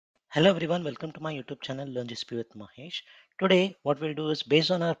Hello everyone, welcome to my YouTube channel Learn GCP with Mahesh. Today what we'll do is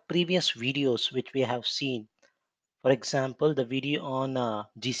based on our previous videos which we have seen. For example, the video on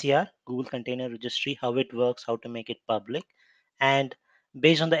GCR, Google Container Registry, how it works, how to make it public. And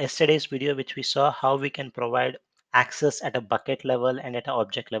based on the yesterday's video which we saw how we can provide access at a bucket level and at an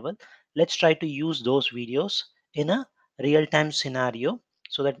object level, let's try to use those videos in a real-time scenario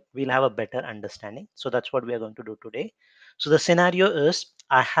so that we'll have a better understanding. So that's what we are going to do today. So the scenario is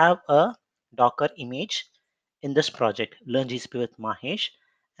I have a Docker image in this project, Learn GCP with Mahesh,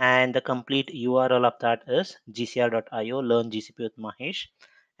 and the complete URL of that is gcr.io learn GCP with Mahesh,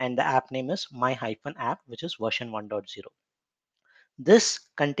 and the app name is my-app, which is version 1.0. This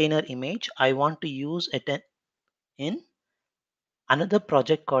container image I want to use it in another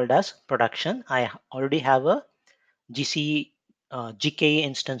project called as production. I already have a GKE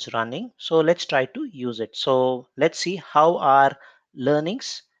instance running, so let's try to use it. So let's see how our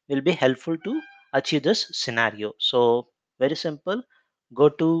learnings will be helpful to achieve this scenario. So very simple, go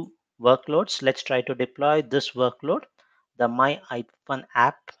to workloads. Let's try to deploy this workload, the my iPhone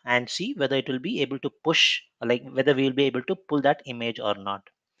app, and see whether it will be able to push, like whether we will be able to pull that image or not.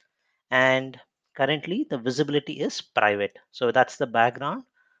 And currently the visibility is private, so that's the background.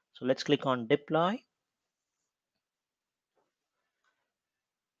 So let's click on deploy.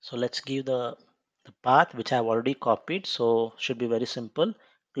 So let's give the path which I've already copied. So should be very simple.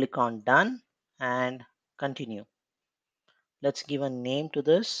 Click on done and continue. Let's give a name to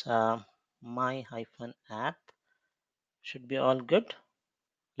this. My-app should be all good.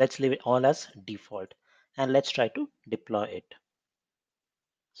 Let's leave it all as default and let's try to deploy it.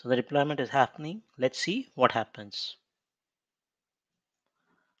 So the deployment is happening. Let's see what happens.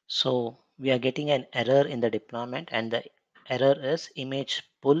 So we are getting an error in the deployment, and the error is image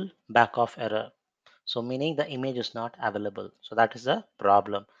pull back off error. So meaning the image is not available. So that is the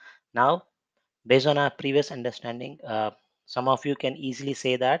problem. Now, based on our previous understanding, some of you can easily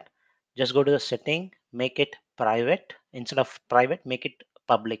say that just go to the setting, make it private. Instead of private, make it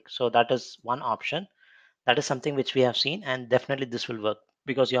public. So that is one option. That is something which we have seen, and definitely this will work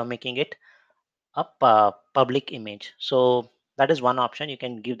because you are making it a public image. So that is one option. You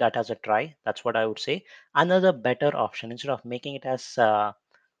can give that as a try. That's what I would say. Another better option, instead of making it as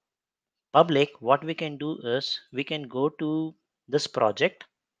public, what we can do is we can go to this project,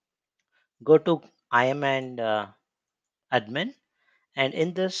 go to IAM and admin, and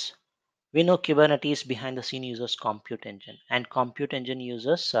in this we know Kubernetes behind the scene uses compute engine, and compute engine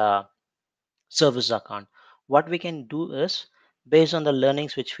uses service account. What we can do is based on the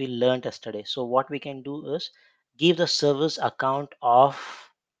learnings which we learned yesterday. So what we can do is give the service account of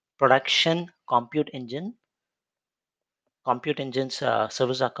production compute engine's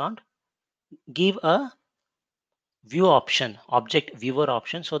service account, give a view option, object viewer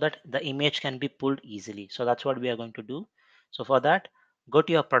option, so that the image can be pulled easily. So that's what we are going to do. So for that, go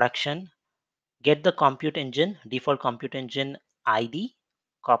to your production, get the compute engine, default compute engine ID,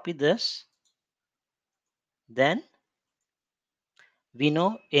 copy this. Then we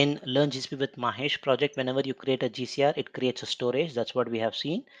know in Learn GCP with Mahesh project, whenever you create a GCR, it creates a storage. That's what we have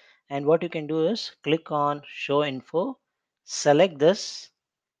seen. And what you can do is click on show info, select this,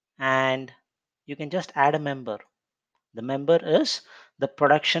 and you can just add a member. The member is the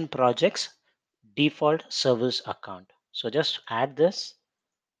production project's default service account. So just add this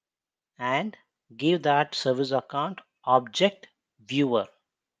and give that service account object viewer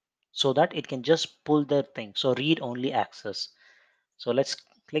so that it can just pull the thing. So read only access. So let's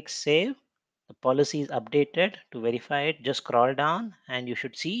click save. The policy is updated. To verify it, just scroll down and you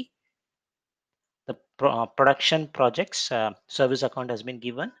should see the production project's service account has been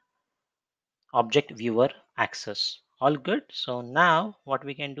given object viewer access. All good. So now what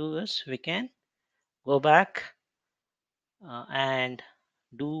we can do is we can go back and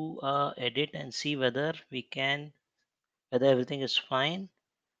do edit and see whether we can, whether everything is fine.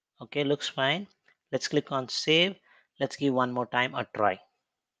 Okay, looks fine. Let's click on save. Let's give one more time a try.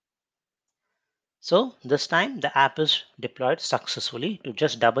 So this time the app is deployed successfully. To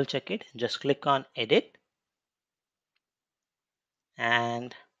just double check it, just click on edit,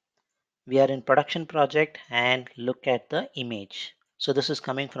 and we are in production project and look at the image. So this is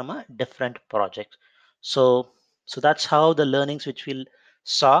coming from a different project. So that's how the learnings which we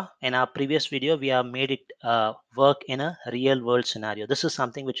saw in our previous video, we have made it work in a real world scenario. This is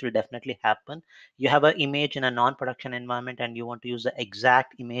something which will definitely happen. You have an image in a non-production environment and you want to use the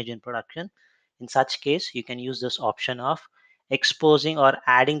exact image in production. In such case, you can use this option of exposing or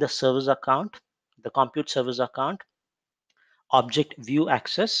adding the service account, the compute service account, object view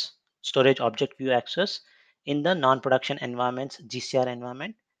access, storage object view access in the non-production environments GCR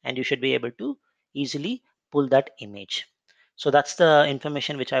environment, and you should be able to easily pull that image. So that's the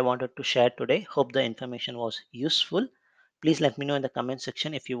information which I wanted to share today. Hope the information was useful. Please let me know in the comment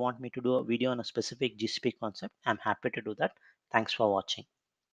section if you want me to do a video on a specific GCP concept. I'm happy to do that. Thanks for watching.